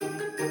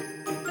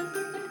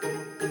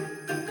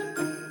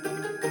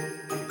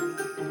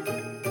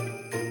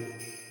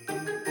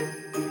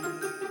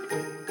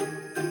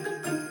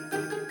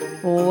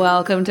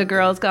Welcome to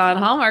Girls Gone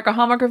Hallmark, a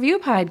Hallmark review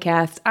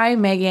podcast.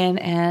 I'm Megan,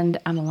 and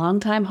I'm a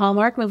longtime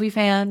Hallmark movie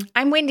fan.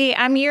 I'm Wendy.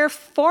 I'm your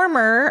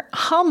former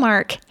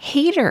Hallmark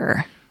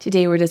hater.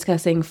 Today we're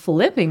discussing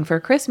Flipping for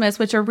Christmas,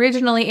 which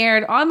originally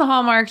aired on the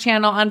Hallmark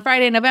Channel on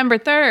Friday, November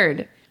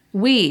 3rd.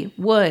 We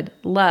would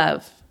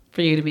love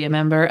for you to be a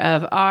member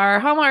of our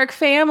Hallmark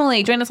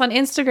family. Join us on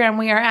Instagram.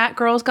 We are at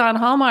Girls Gone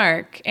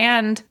Hallmark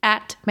and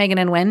at Megan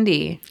and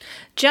Wendy.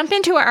 Jump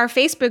into our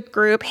Facebook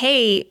group.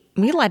 Hey,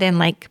 we let in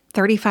like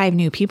 35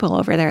 new people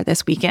over there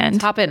this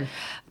weekend. Hop in.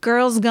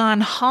 Girls Gone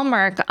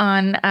Hallmark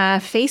on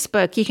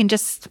Facebook. You can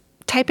just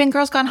type in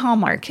Girls Gone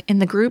Hallmark in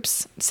the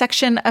groups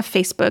section of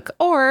Facebook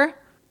or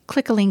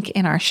click a link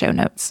in our show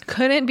notes.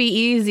 Couldn't be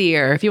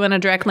easier. If you want a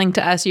direct link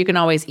to us, you can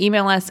always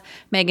email us,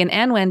 Megan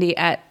and Wendy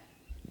at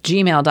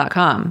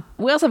gmail.com.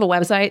 We also have a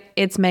website.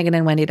 It's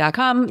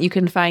meganandwendy.com. You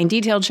can find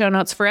detailed show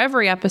notes for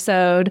every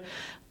episode.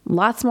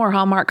 Lots more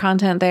Hallmark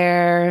content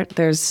there.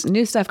 There's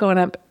new stuff going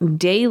up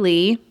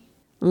daily.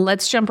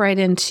 Let's jump right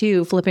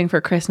into Flipping for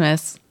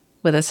Christmas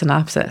with a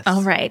synopsis.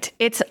 All right.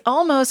 It's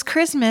almost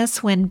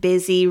Christmas when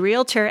busy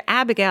realtor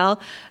Abigail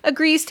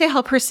agrees to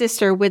help her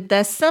sister with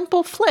the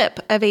simple flip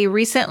of a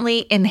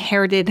recently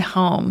inherited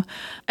home.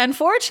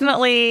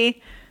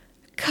 Unfortunately,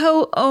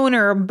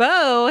 co-owner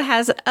Beau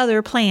has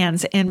other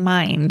plans in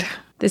mind.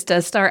 This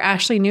does star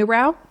Ashley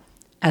Newbrough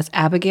as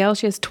Abigail.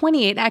 She has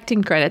 28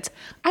 acting credits.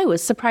 I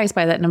was surprised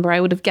by that number. I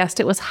would have guessed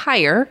it was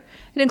higher.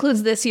 It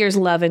includes this year's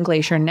Love and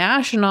Glacier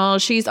National.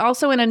 She's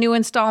also in a new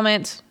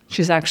installment.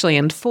 She's actually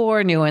in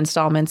 4 new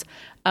installments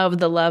of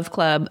The Love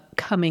Club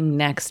coming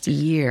next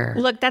year.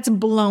 Look, that's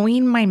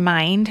blowing my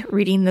mind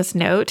reading this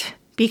note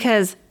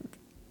because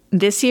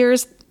this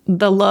year's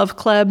The Love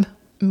Club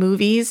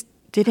movies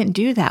didn't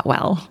do that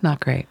well. Not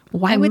great.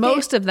 Why and would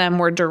most of them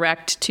were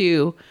direct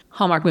to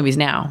Hallmark Movies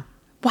Now.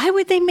 Why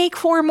would they make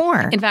 4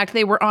 more? In fact,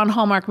 they were on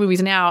Hallmark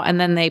Movies Now, and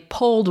then they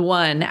pulled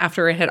one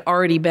after it had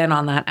already been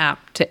on that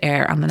app to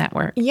air on the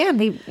network. Yeah,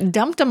 they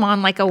dumped them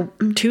on like a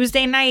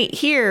Tuesday night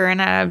here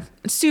and a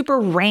super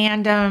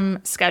random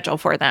schedule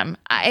for them.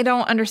 I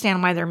don't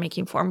understand why they're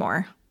making 4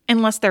 more,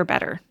 unless they're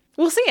better.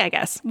 We'll see, I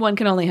guess. One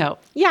can only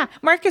hope. Yeah,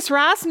 Marcus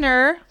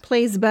Rosner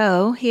plays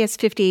Beau. He has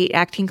 58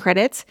 acting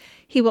credits.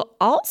 He will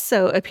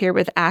also appear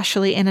with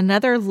Ashley in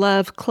another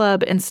Love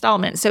Club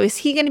installment. So is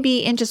he going to be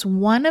in just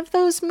one of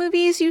those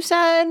movies you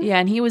said? Yeah,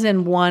 and he was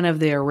in one of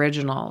the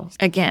originals.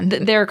 Again.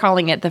 They're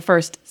calling it the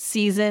first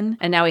season,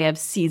 and now we have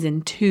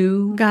season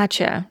 2.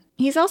 Gotcha.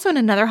 He's also in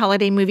another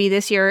holiday movie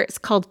this year. It's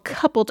called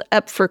Coupled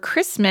Up for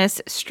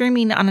Christmas,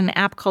 streaming on an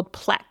app called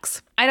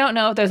Plex. I don't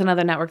know if there's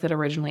another network that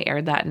originally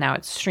aired that and now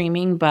it's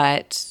streaming,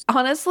 but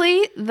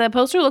honestly, the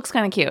poster looks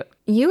kind of cute.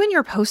 You and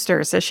your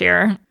posters this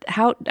year.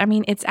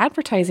 It's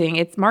advertising.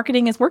 It's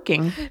marketing is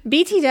working.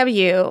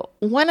 BTW,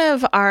 one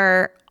of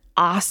our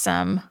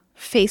awesome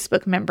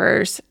Facebook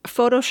members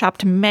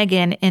photoshopped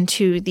Megan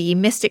into the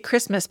Mystic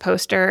Christmas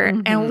poster,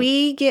 and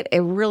we get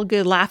a real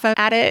good laugh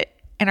at it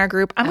in our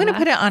group. I'm going to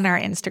put it on our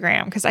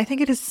Instagram because I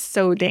think it is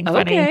so dang funny.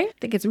 Okay. I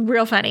think it's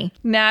real funny.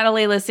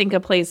 Natalie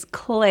Lisinka plays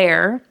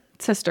Claire,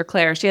 Sister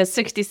Claire. She has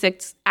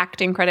 66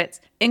 acting credits,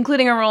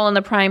 including a role in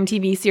the Prime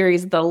TV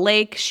series The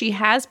Lake. She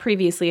has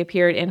previously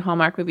appeared in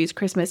Hallmark movies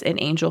Christmas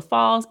in Angel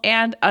Falls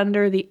and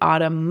Under the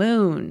Autumn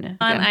Moon.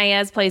 Eman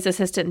Ayaz plays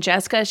assistant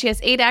Jessica. She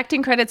has 8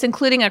 acting credits,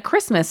 including a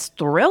Christmas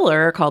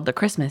thriller called The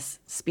Christmas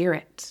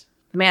Spirit.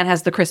 The man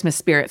has the Christmas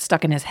spirit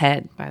stuck in his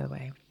head, by the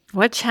way.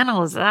 What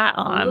channel is that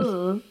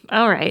on?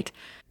 All right.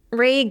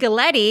 Ray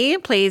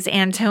Galletti plays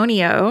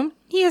Antonio.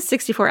 He has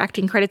 64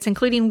 acting credits,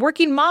 including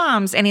Workin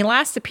Moms, and he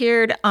last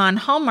appeared on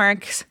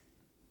Hallmark's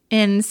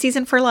in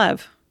Season for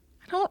Love.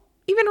 I don't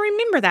even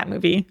remember that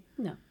movie.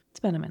 No,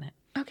 it's been a minute.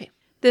 Okay.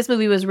 This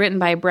movie was written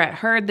by Brett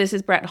Hurd. This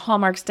is Brett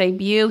Hallmark's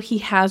debut. He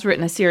has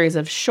written a series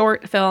of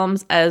short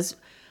films as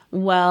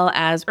well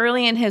as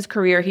early in his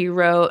career, he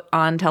wrote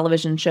on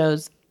television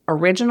shows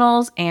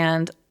Originals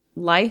and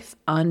Life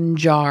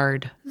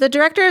Unjarred. The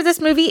director of this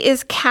movie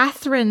is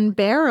Kathering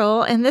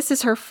Barrell, and this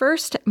is her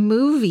first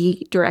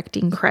movie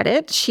directing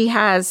credit. She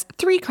has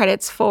 3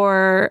 credits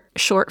for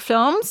short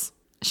films.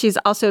 She's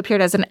also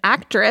appeared as an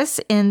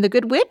actress in The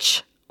Good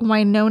Witch,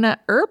 Wynona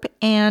Earp,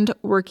 and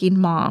Workin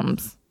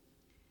Moms.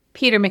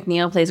 Peter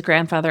MacNeill plays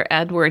Grandfather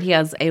Edward. He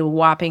has a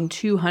whopping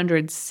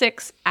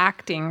 206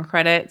 acting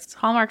credits.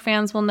 Hallmark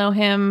fans will know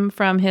him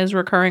from his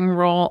recurring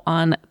role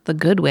on The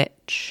Good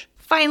Witch.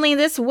 Finally,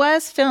 this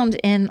was filmed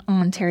in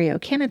Ontario,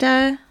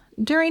 Canada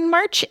during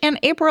March and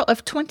April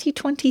of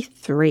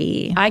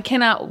 2023. I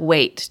cannot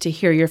wait to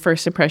hear your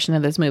first impression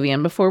of this movie.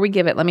 And before we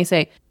give it, let me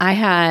say, I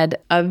had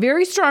a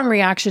very strong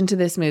reaction to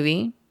this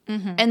movie.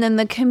 And then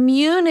the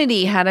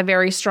community had a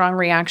very strong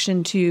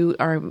reaction to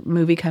our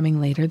movie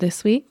coming later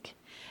this week.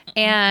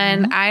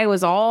 And I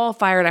was all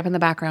fired up in the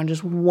background,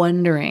 just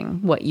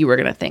wondering what you were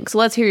going to think. So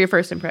let's hear your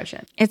first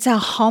impression. It's a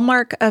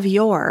Hallmark of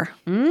yore.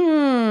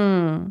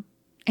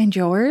 And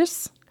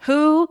yours?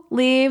 Who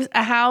leaves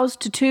a house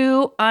to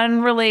 2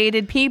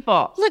 unrelated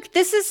people? Look,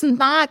 this is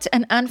not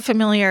an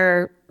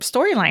unfamiliar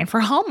storyline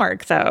for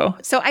Hallmark, though.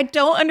 So I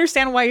don't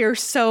understand why you're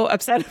so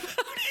upset about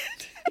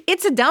it.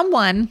 It's a dumb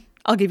one.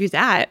 I'll give you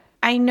that.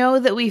 I know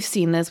that we've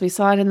seen this. We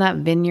saw it in that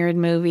Vineyard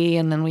movie,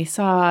 and then we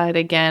saw it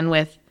again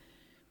with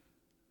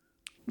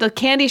the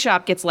candy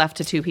shop gets left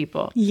to two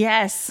people.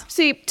 Yes.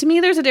 See, to me,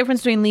 there's a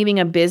difference between leaving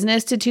a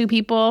business to two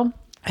people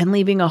and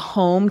leaving a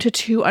home to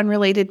two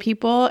unrelated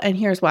people. And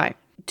here's why.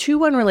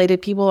 Two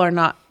unrelated people are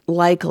not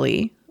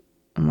likely,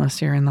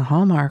 unless you're in the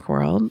Hallmark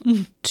world,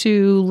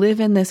 to live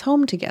in this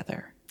home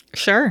together.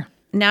 Sure.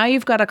 Now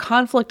you've got a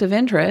conflict of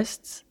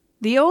interests.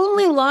 The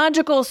only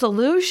logical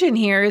solution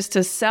here is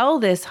to sell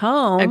this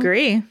home.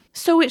 Agree.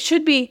 So it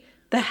should be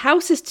the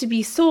house is to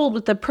be sold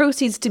with the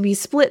proceeds to be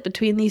split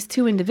between these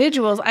two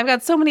individuals. I've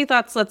got so many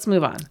thoughts. Let's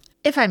move on.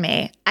 If I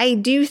may, I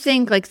do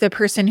think like the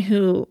person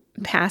who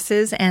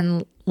passes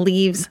and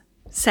leaves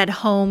said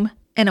home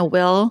in a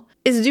will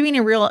is doing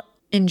a real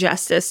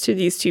injustice to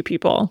these two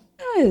people.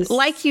 Yes.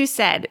 Like you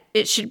said,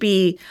 it should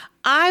be,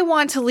 I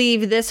want to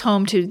leave this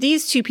home to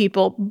these two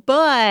people,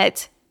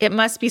 but it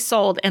must be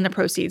sold and the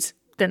proceeds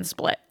then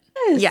split.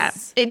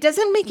 Yes. Yeah. It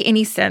doesn't make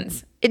any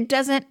sense. It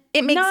doesn't.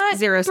 It makes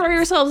zero throw sense.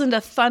 yourselves into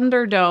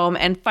Thunderdome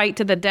and fight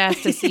to the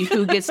death to see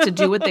who gets to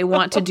do what they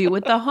want to do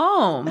with the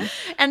home.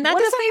 And that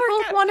what if doesn't they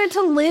work both wanted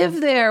to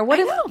live there? What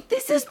if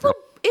this is the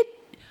it?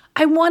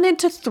 I wanted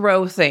to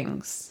throw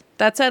things.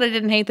 That said, I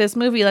didn't hate this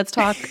movie. Let's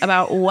talk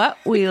about what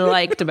we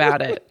liked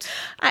about it.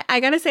 I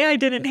gotta say, I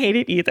didn't hate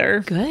it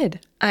either. Good.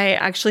 I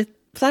actually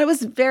thought it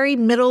was very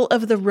middle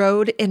of the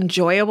road,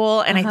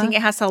 enjoyable, and I think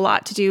it has a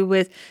lot to do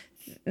with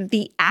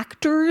the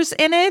actors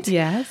in it.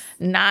 Yes.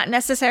 Not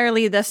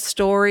necessarily the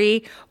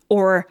story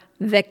or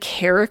the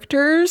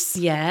characters.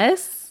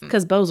 Yes.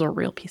 Because Bo's a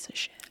real piece of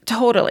shit.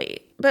 Totally.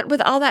 But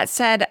with all that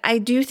said, I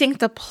do think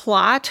the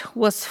plot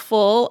was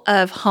full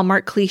of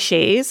Hallmark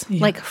cliches,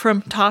 like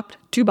from top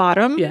to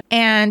bottom. Yeah.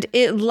 And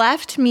it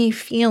left me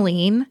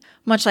feeling,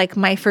 much like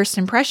my first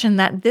impression,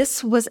 that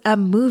this was a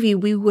movie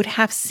we would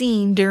have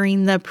seen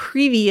during the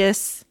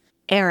previous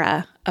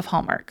era of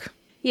Hallmark.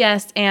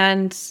 Yes.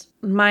 And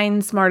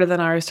Mine Smarter Than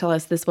Ours tell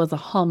us this was a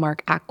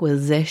Hallmark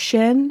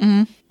acquisition.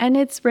 Mm-hmm. And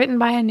it's written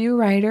by a new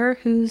writer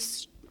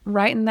who's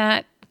writing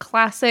that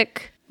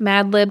classic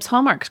Mad Libs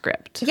Hallmark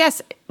script.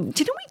 Yes. Didn't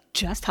we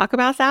just talk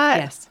about that?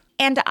 Yes.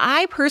 And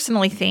I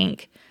personally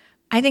think,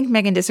 I think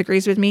Megan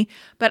disagrees with me,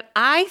 but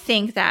I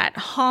think that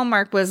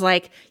Hallmark was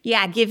like,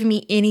 yeah, give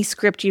me any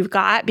script you've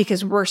got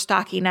because we're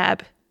stocking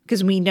up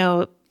because we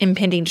know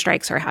impending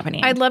strikes are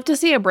happening. I'd love to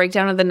see a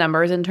breakdown of the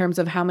numbers in terms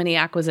of how many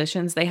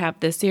acquisitions they have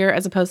this year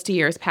as opposed to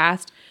years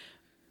past.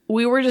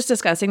 We were just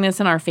discussing this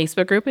in our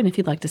Facebook group, and if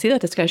you'd like to see that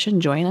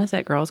discussion, join us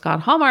at Girls Gone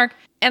Hallmark.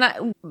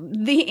 And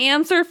the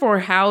answer for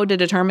how to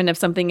determine if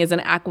something is an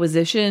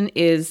acquisition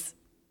is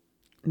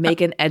make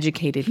an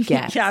educated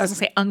guess. Yeah, I was going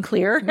to say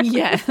unclear.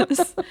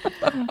 Yes.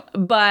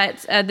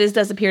 But this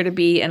does appear to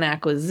be an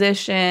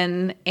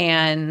acquisition,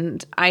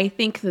 and I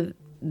think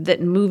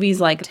that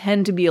movies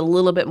tend to be a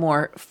little bit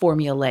more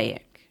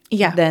formulaic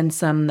than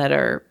some that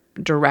are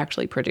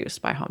directly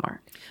produced by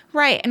Hallmark.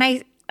 Right. And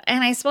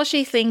I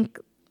especially think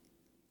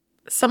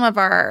some of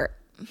our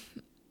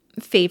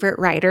favorite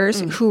writers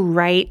who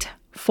write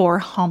for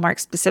Hallmark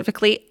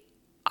specifically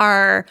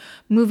are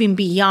moving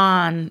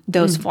beyond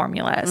those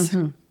formulas.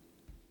 Mm-hmm.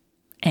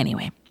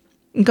 Anyway,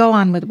 go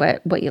on with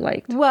what you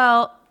liked.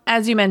 Well,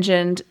 as you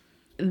mentioned,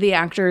 the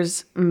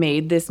actors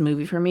made this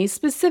movie for me,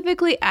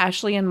 specifically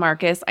Ashley and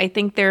Marcus. I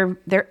think their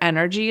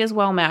energy is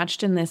well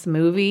matched in this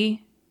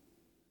movie.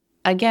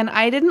 Again,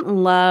 I didn't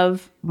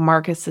love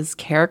Marcus's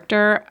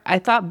character. I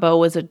thought Bo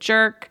was a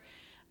jerk.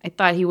 I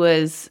thought he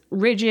was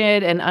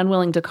rigid and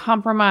unwilling to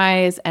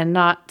compromise and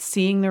not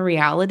seeing the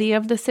reality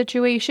of the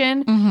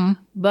situation. Mm-hmm.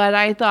 But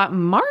I thought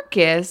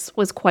Marcus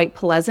was quite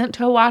pleasant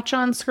to watch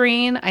on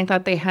screen. I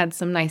thought they had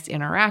some nice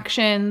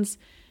interactions.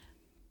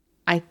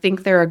 I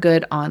think they're a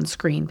good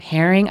on-screen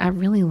pairing. I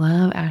really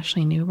love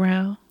Ashley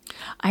Newbrough.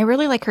 I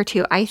really like her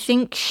too. I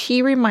think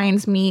she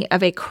reminds me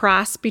of a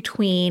cross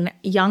between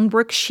young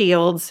Brooke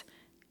Shields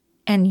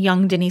and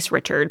young Denise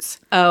Richards.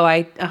 Oh,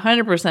 I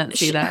 100%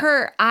 see that.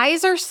 Her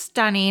eyes are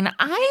stunning.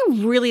 I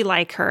really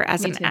like her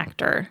as an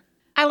actor.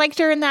 I liked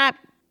her in that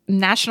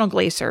National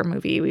Glacier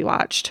movie we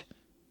watched.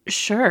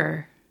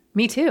 Sure.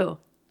 Me too.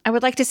 I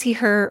would like to see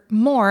her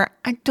more.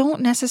 I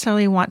don't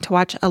necessarily want to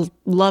watch a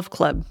Love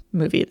Club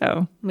movie,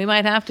 though. We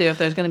might have to if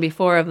there's going to be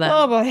 4 of them.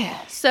 Oh, boy.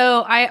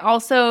 So I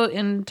also,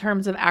 in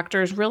terms of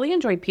actors, really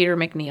enjoyed Peter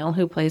MacNeill,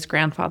 who plays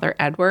Grandfather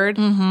Edward.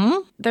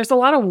 Mm-hmm. There's a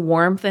lot of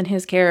warmth in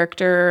his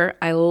character.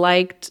 I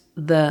liked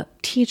the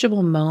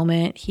teachable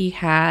moment he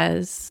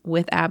has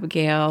with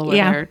Abigail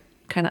where they're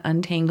kind of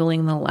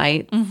untangling the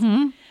lights.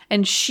 Mm-hmm.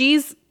 And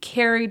she's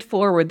carried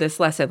forward this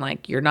lesson,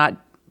 you're not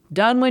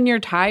done when you're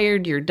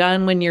tired, you're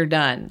done when you're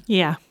done.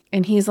 Yeah.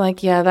 And he's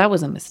like, yeah, that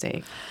was a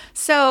mistake.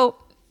 So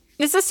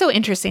this is so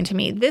interesting to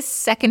me. This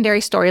secondary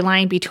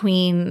storyline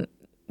between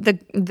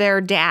their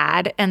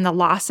dad and the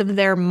loss of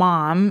their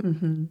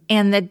mom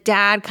and the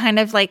dad kind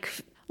of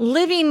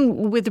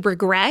living with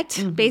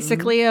regret,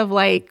 basically, of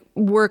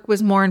work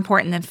was more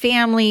important than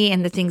family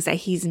and the things that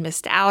he's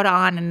missed out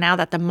on. And now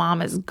that the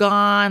mom is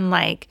gone,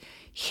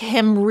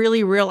 him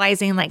really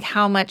realizing like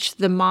how much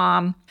the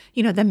mom,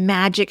 the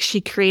magic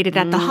she created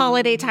at the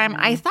holiday time,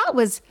 I thought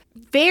was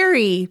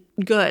very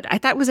good. I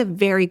thought it was a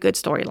very good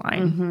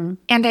storyline.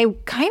 And I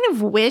kind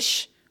of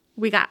wish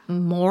we got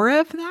more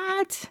of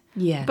that.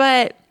 Yeah.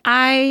 But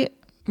I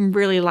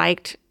really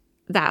liked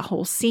that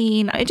whole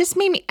scene. It just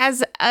made me,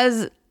 as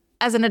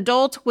an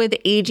adult with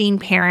aging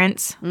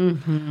parents, I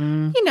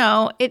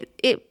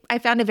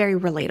found it very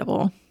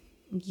relatable.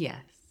 Yes.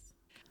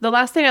 The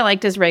last thing I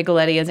liked is Ray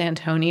Galletti as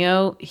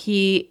Antonio.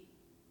 He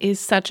is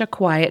such a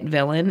quiet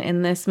villain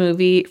in this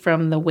movie.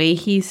 From the way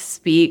he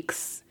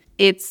speaks,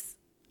 it's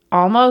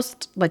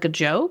almost like a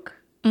joke.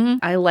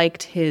 I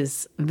liked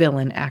his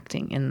villain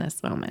acting in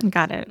this moment.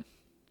 Got it.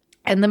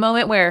 And the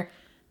moment where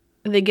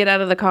they get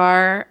out of the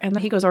car and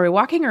he goes, "Are we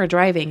walking or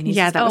driving?" And he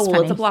says, that was well,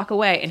 funny. it's a block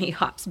away. And he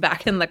hops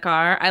back in the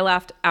car. I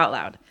laughed out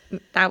loud.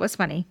 That was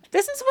funny.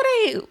 This is what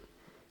I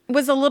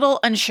was a little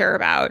unsure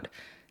about.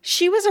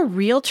 She was a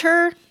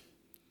realtor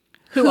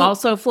who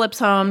also flips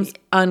homes.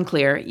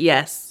 Unclear.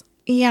 Yes.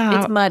 Yeah.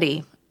 It's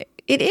muddy.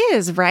 It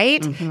is,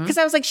 right? Because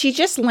I was like, she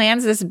just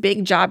lands this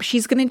big job.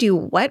 She's going to do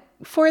what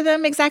for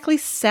them exactly?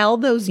 Sell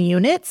those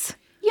units?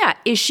 Yeah.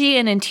 Is she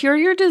an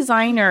interior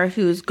designer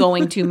who's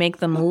going to make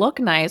them look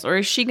nice, or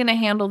is she going to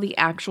handle the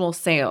actual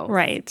sale?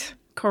 Right.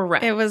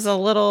 Correct. It was a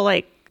little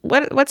like,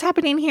 what's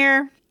happening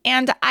here?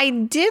 And I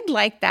did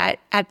like that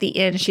at the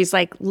end. She's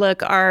like,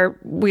 look,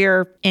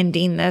 we're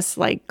ending this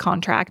like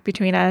contract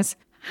between us.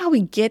 How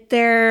we get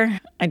there,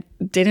 I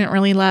didn't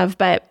really love,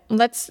 but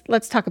let's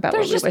talk about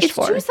what we wish it's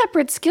for. Two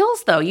separate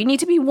skills, though. You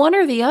need to be one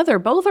or the other.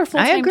 Both are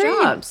full-time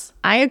jobs.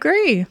 I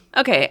agree.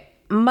 Okay.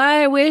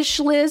 My wish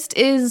list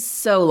is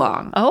so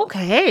long.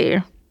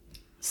 Okay.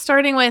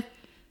 Starting with,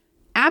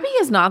 Abby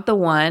is not the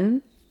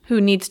one who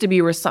needs to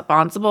be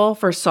responsible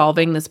for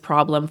solving this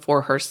problem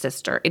for her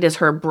sister. It is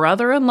her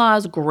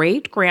brother-in-law's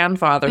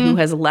great-grandfather who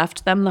has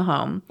left them the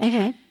home.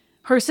 Okay.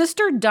 Her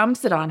sister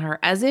dumps it on her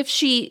as if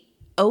she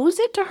owes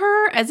it to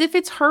her, as if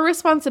it's her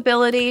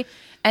responsibility.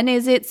 And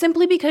is it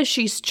simply because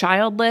she's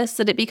childless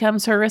that it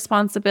becomes her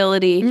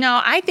responsibility? No,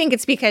 I think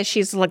it's because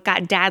she's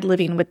got dad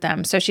living with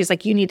them. So she's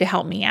like, you need to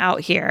help me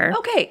out here.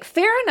 Okay,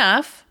 fair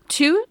enough.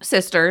 Two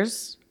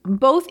sisters,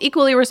 both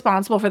equally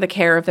responsible for the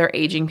care of their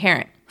aging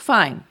parent.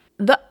 Fine.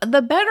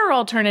 The better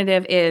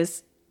alternative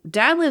is,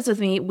 dad lives with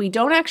me. We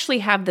don't actually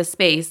have the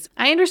space.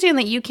 I understand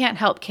that you can't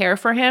help care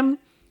for him.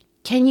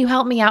 Can you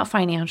help me out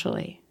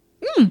financially?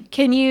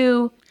 Can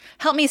you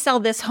help me sell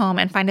this home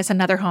and find us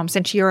another home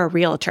since you're a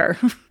realtor?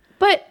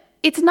 But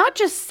it's not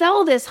just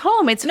sell this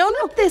home. It's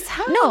not this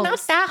house. No, not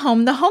that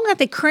home. The home that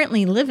they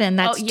currently live in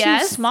that's too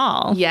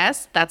small.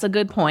 Yes, that's a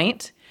good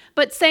point.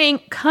 But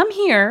saying, come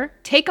here,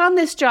 take on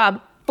this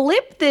job,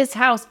 flip this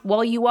house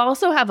while you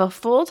also have a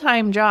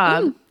full-time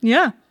job.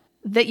 Yeah.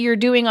 That you're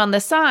doing on the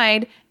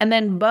side, and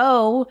then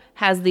Bo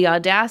has the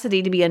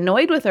audacity to be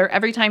annoyed with her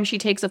every time she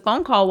takes a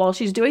phone call while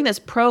she's doing this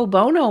pro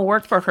bono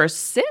work for her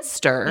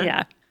sister.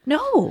 Yeah.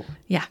 No.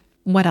 Yeah.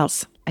 What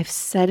else? I've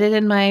said it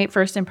in my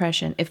first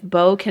impression. If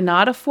Bo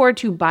cannot afford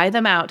to buy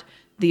them out,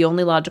 the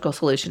only logical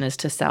solution is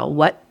to sell.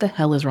 What the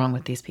hell is wrong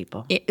with these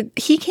people?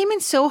 He came in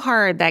so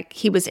hard that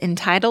he was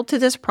entitled to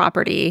this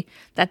property,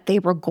 that they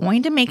were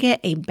going to make it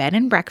a bed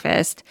and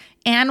breakfast,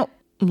 and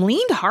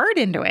leaned hard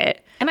into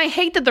it. And I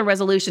hate that the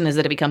resolution is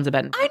that it becomes a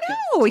bed and breakfast.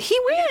 I know. He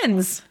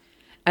wins.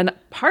 And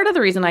part of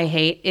the reason I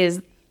hate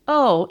is,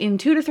 in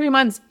 2 to 3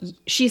 months,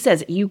 she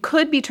says, you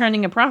could be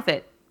turning a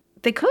profit.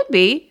 They could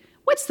be.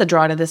 What's the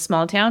draw to this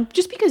small town?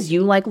 Just because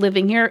you like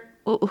living here,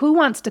 who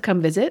wants to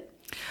come visit?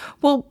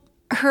 Well,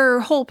 her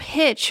whole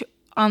pitch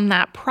on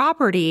that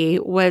property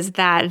was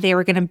that they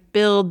were going to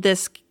build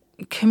this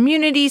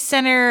community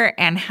center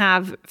and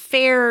have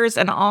fairs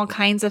and all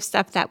kinds of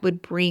stuff that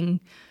would bring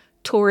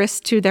tourists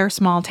to their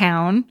small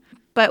town.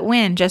 But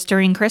when? Just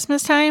during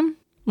Christmas time?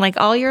 Like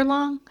all year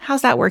long?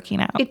 How's that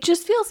working out? It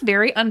just feels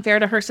very unfair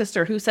to her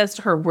sister, who says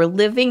to her, we're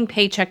living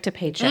paycheck to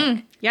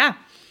paycheck. Yeah.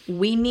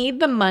 We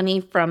need the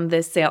money from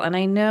this sale. And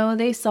I know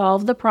they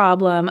solved the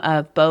problem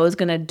of Bo's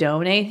going to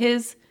donate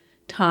his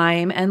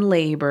time and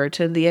labor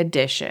to the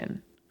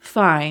addition.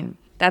 Fine.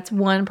 That's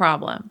one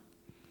problem.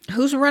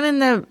 Who's running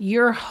the...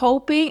 You're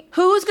hoping...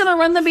 Who's going to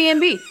run the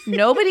B&B?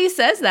 Nobody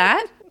says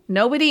that.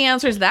 Nobody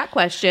answers that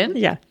question.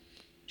 Yeah.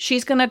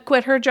 She's going to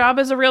quit her job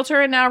as a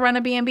realtor and now run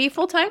a B&B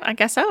full-time? I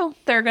guess so.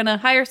 They're going to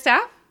hire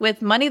staff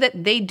with money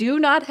that they do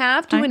not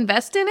have to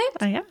invest in it?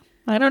 Yeah.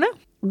 I don't know.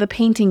 The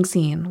painting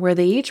scene where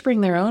they each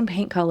bring their own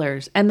paint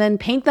colors and then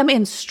paint them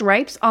in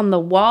stripes on the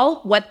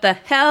wall. What the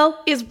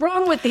hell is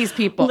wrong with these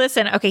people?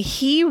 Listen, okay,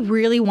 he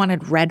really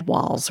wanted red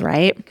walls,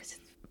 right?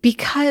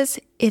 Because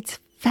it's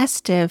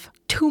festive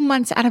 2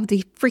 months out of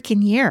the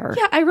freaking year.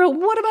 Yeah, I wrote,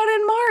 what about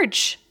in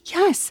March?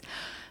 Yes.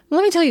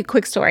 Let me tell you a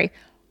quick story.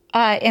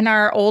 In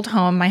our old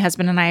home, my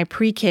husband and I,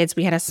 pre-kids,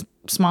 we had a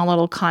small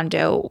little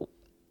condo.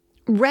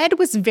 Red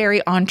was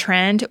very on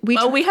trend. We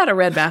had a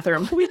red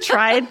bathroom. We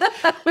tried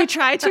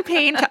to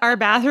paint our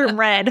bathroom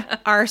red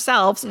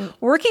ourselves.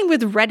 Working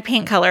with red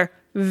paint color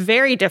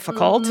Very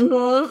difficult.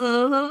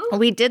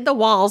 We did the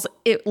walls.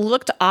 It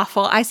looked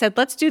awful. I said,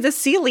 let's do the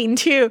ceiling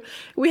too.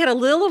 We had a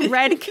little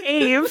red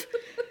cave.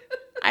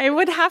 I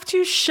would have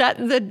to shut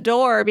the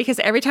door because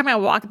every time I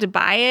walked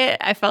by it,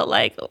 I felt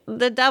like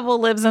the devil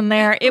lives in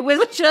there. It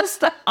was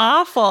just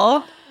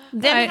awful.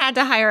 Then I had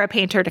to hire a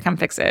painter to come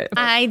fix it.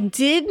 I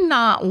did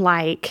not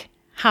like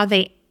how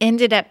they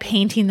ended up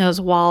painting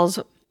those walls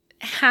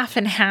half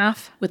and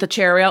half. With a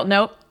cherry out.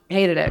 Nope.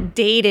 Hated it.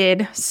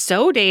 Dated.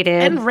 So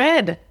dated. And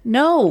red.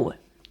 No.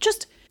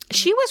 Just...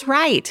 She was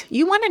right.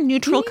 You want a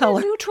neutral color.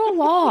 A neutral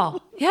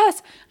wall.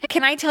 Yes.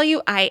 Can I tell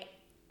you, I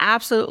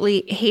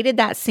absolutely hated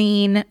that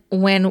scene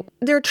when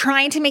they're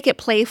trying to make it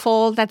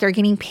playful that they're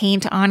getting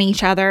paint on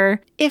each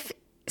other. If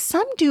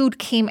some dude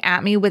came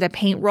at me with a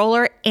paint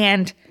roller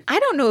and I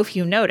don't know if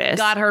you noticed.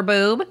 Got her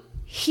boob.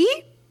 He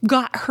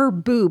got her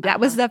boob. That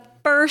was the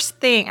first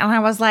thing. And I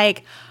was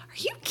like, are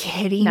you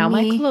kidding me? Now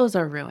my clothes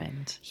are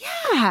ruined. Yeah.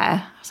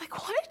 I was like,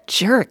 what a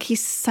jerk.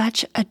 He's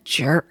such a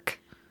jerk.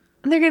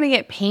 And they're going to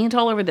get paint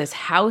all over this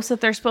house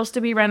that they're supposed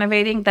to be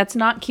renovating. That's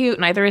not cute.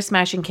 Neither is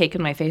smashing cake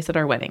in my face at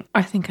our wedding.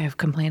 I think I've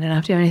complained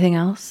enough. Do you have anything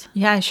else?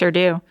 Yeah, I sure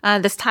do.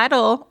 This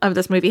title of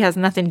this movie has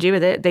nothing to do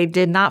with it. They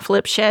did not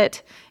flip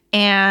shit.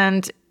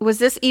 And was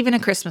this even a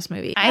Christmas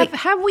movie?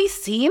 Have we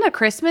seen a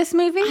Christmas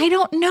movie? I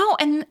don't know.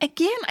 And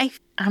again,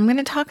 I'm going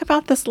to talk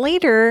about this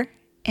later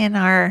in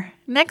our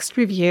next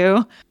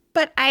review.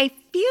 But I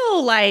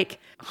feel like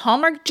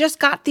Hallmark just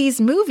got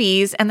these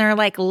movies and they're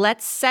like,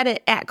 let's set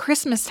it at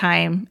Christmas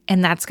time.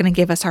 And that's going to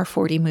give us our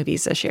 40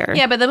 movies this year.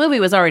 Yeah, but the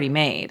movie was already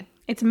made.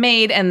 It's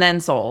made and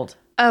then sold.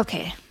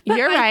 Okay. But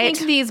You're right. I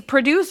think these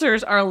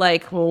producers are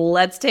like, well,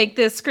 let's take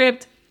this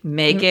script,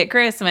 make it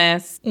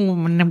Christmas.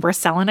 And we're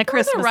selling a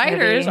Christmas movie. The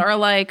writers are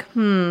like,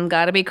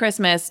 gotta be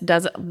Christmas.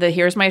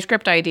 Here's my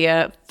script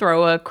idea.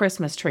 Throw a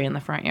Christmas tree in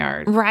the front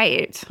yard.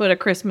 Right. Put a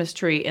Christmas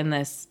tree in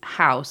this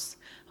house.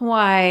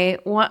 Why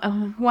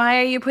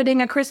are you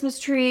putting a Christmas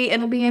tree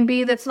in a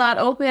B&B that's not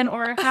open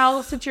or a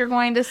house that you're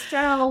going to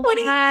sell?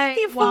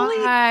 He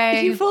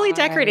fully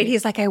decorated.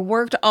 He's like, I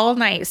worked all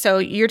night. So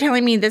you're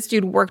telling me this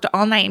dude worked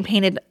all night and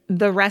painted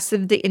the rest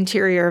of the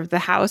interior of the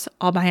house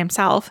all by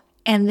himself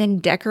and then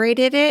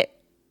decorated it?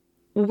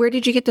 Where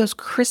did you get those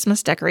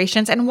Christmas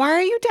decorations? And why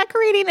are you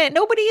decorating it?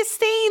 Nobody is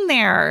staying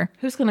there.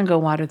 Who's going to go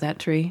water that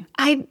tree?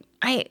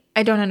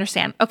 I don't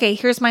understand. Okay,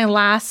 here's my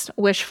last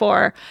wish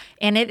for,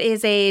 and it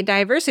is a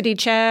diversity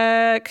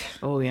check.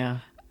 Oh, yeah.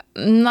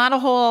 Not a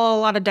whole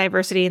lot of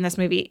diversity in this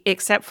movie,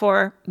 except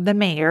for the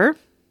mayor.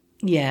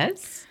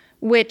 Yes.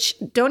 Which,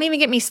 don't even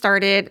get me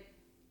started.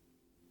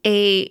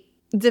 A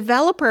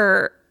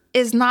developer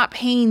is not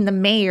paying the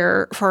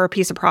mayor for a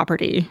piece of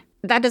property.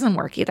 That doesn't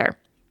work either.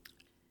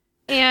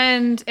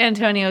 And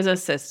Antonio's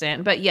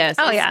assistant. But yes,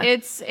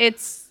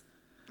 it's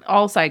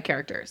all side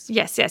characters.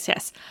 Yes. Okay,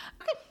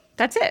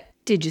 that's it.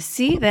 Did you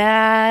see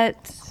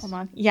that? Hold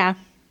on. Yeah.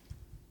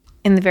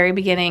 In the very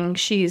beginning,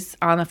 she's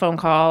on a phone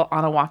call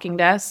on a walking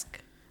desk.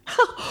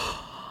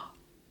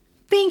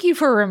 Thank you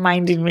for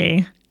reminding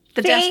me.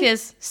 The desk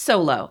is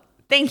so low.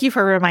 Thank you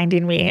for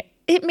reminding me.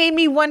 It made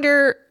me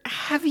wonder,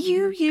 have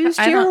you used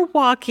your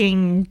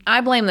walking?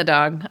 I blame the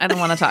dog. I don't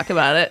want to talk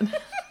about it.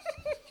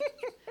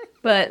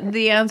 But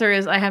the answer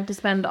is I have to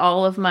spend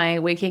all of my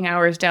waking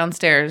hours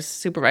downstairs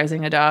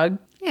supervising a dog.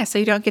 Yeah, so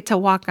you don't get to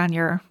walk on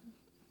your...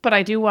 But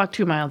I do walk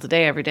 2 miles a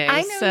day every day.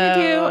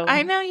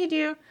 I know you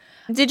do.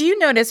 Did you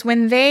notice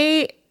when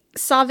they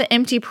saw the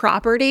empty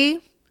property,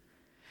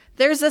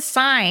 there's a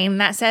sign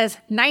that says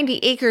 90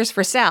 acres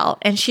for sale.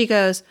 And she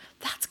goes,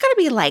 that's got to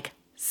be like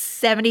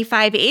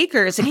 75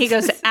 acres. And he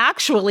goes,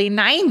 actually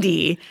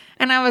 90.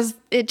 And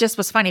it just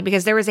was funny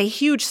because there was a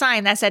huge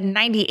sign that said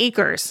 90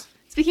 acres.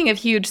 Speaking of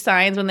huge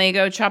signs, when they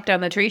go chop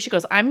down the tree, she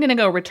goes, I'm going to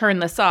go return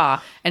the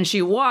saw. And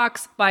she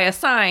walks by a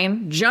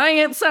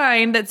giant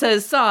sign that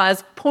says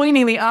saws,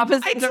 pointing the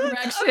opposite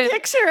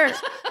direction.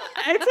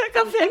 I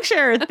took a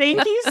picture.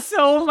 Thank you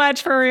so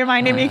much for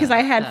reminding me because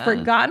I had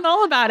forgotten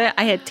all about it.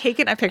 I had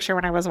taken a picture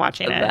when I was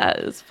watching it. That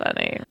is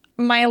funny.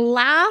 My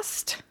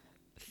last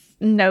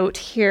note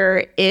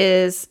here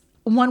is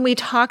one we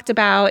talked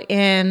about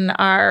in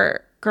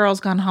our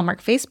Girls Gone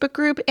Hallmark Facebook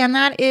group, and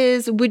that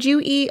is, would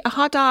you eat a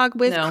hot dog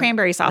with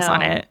cranberry sauce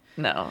on it?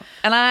 No.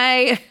 And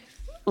I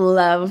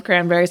love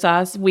cranberry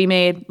sauce. We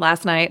made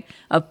last night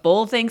a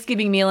full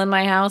Thanksgiving meal in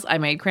my house. I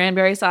made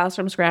cranberry sauce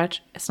from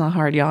scratch. It's not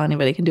hard, y'all.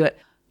 Anybody can do it.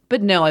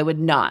 But no, I would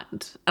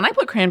not. And I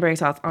put cranberry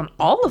sauce on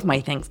all of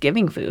my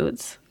Thanksgiving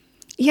foods.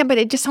 Yeah, but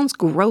it just sounds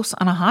gross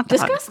on a hot dog.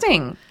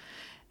 Disgusting.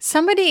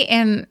 Somebody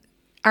in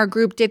our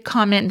group did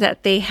comment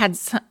that they had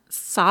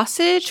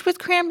sausage with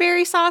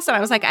cranberry sauce. And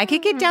I was like, I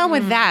could get down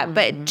with that.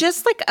 But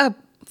just like a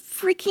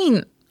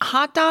freaking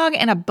hot dog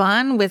and a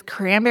bun with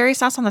cranberry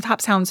sauce on the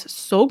top sounds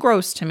so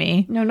gross to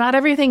me. No, not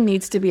everything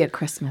needs to be a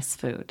Christmas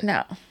food.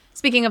 No.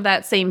 Speaking of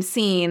that same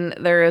scene,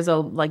 there is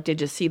did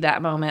you see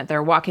that moment?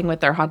 They're walking with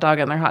their hot dog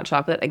and their hot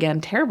chocolate.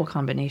 Again, terrible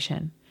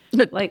combination.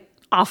 Like,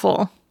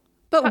 awful.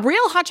 But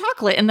real hot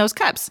chocolate in those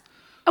cups.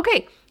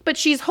 Okay. But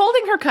she's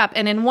holding her cup,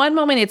 and in one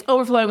moment, it's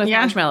overflowing with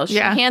marshmallows. She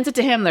hands it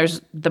to him.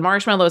 The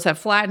marshmallows have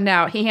flattened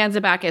out. He hands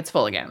it back. It's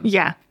full again.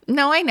 Yeah.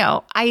 No, I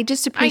know. I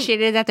just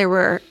appreciated that there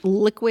were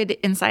liquid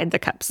inside the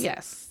cups.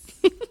 Yes.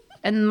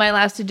 And my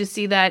last to just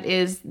see that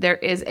is there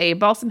is a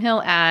Balsam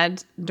Hill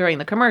ad during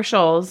the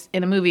commercials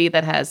in a movie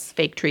that has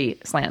fake tree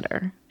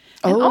slander.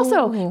 And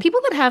also, people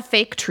that have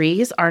fake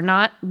trees are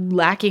not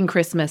lacking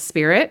Christmas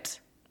spirit.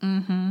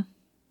 Mm-hmm.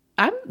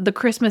 I'm the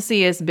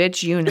Christmassiest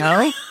bitch you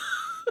know.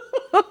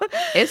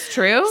 It's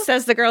true.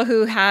 Says the girl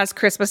who has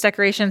Christmas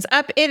decorations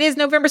up. It is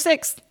November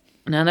 6th.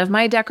 None of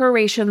my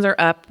decorations are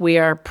up. We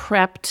are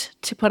prepped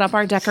to put up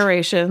our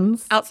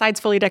decorations. Outside's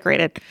fully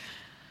decorated.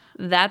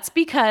 That's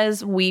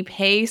because we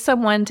pay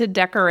someone to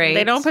decorate.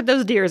 They don't put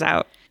those deers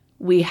out.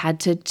 We had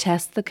to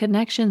test the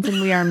connections,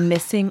 and we are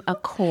missing a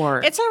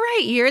cord. It's all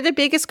right. You're the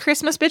biggest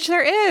Christmas bitch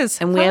there is.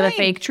 And we have a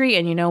fake tree.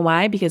 And you know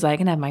why? Because I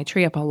can have my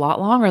tree up a lot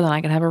longer than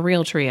I can have a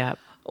real tree up.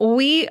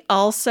 We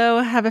also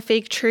have a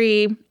fake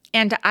tree.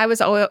 And I was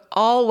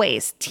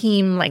always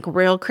team like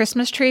real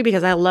Christmas tree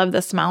because I love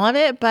the smell of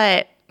it.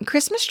 But real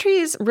Christmas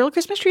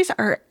trees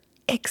are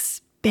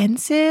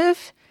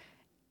expensive.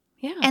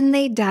 Yeah. And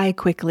they die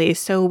quickly.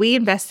 So we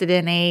invested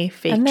in a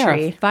fake and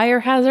tree. A fire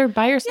hazard.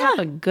 Buy yourself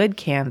a good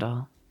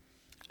candle.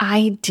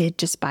 I did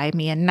just buy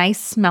me a nice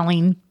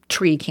smelling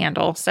tree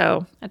candle.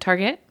 So at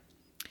Target?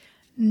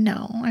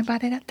 No, I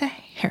bought it at the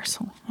hair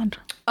salon.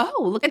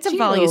 Oh, look it's at a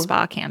Volume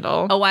Spa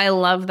candle. Oh, I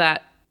love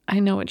that. I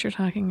know what you're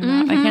talking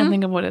about. I can't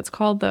think of what it's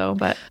called though,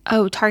 but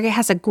Target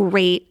has a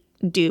great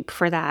dupe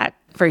for that.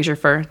 Fraser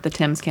Fir, the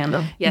Tim's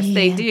candle. Yes,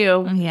 they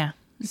do. Yeah.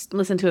 Just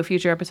listen to a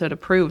future episode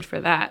approved for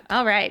that.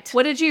 All right.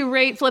 What did you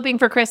rate Flipping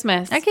for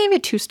Christmas? I gave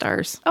it 2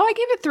 stars. Oh, I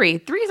gave it 3.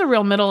 3 is a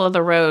real middle of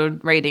the road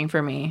rating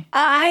for me.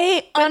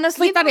 I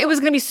honestly thought it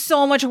was going to be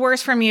so much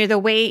worse from you, the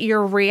way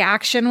your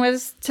reaction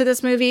was to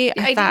this movie.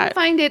 I didn't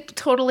find it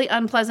totally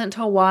unpleasant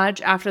to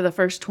watch after the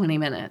first 20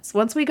 minutes.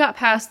 Once we got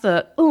past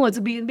it's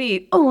a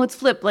B&B, it's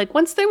Flip. Like,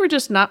 once they were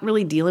just not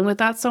really dealing with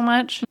that so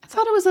much, I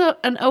thought it was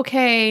an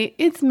okay,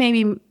 it's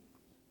maybe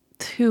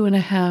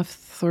 2.5,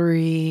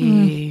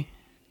 3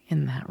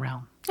 in that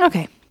realm.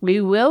 Okay.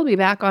 We will be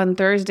back on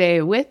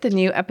Thursday with the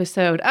new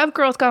episode of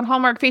Girls Gone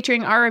Hallmark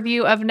featuring our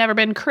review of Never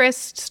Been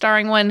Kissed,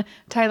 starring one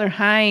Tyler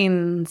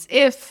Hines.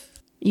 If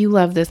you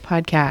love this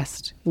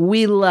podcast,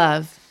 we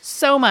love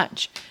so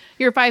much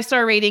your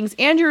 5-star ratings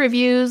and your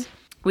reviews,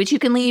 which you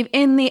can leave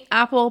in the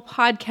Apple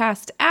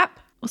Podcast app.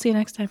 We'll see you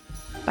next time.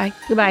 Bye.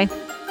 Goodbye.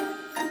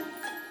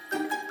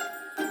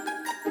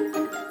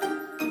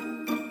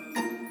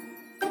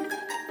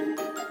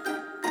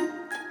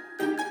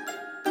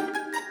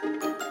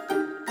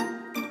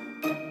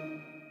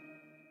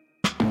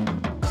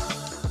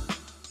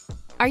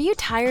 Are you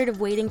tired of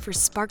waiting for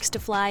sparks to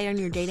fly on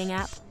your dating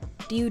app?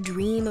 Do you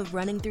dream of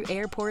running through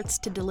airports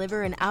to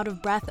deliver an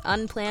out-of-breath,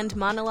 unplanned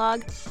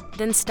monologue?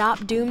 Then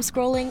stop doom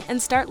scrolling and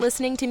start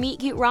listening to Meet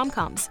Cute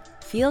Rom-Coms.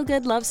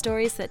 Feel-good love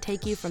stories that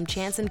take you from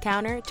chance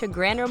encounter to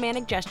grand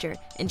romantic gesture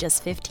in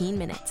just 15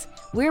 minutes.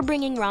 We're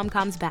bringing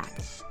rom-coms back.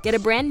 Get a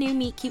brand new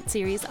Meet Cute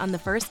series on the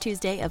first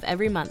Tuesday of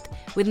every month,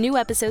 with new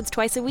episodes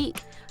twice a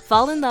week.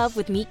 Fall in love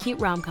with Meet Cute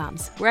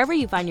Rom-Coms, wherever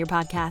you find your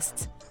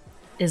podcasts.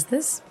 Is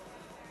this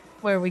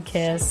where we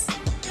kiss?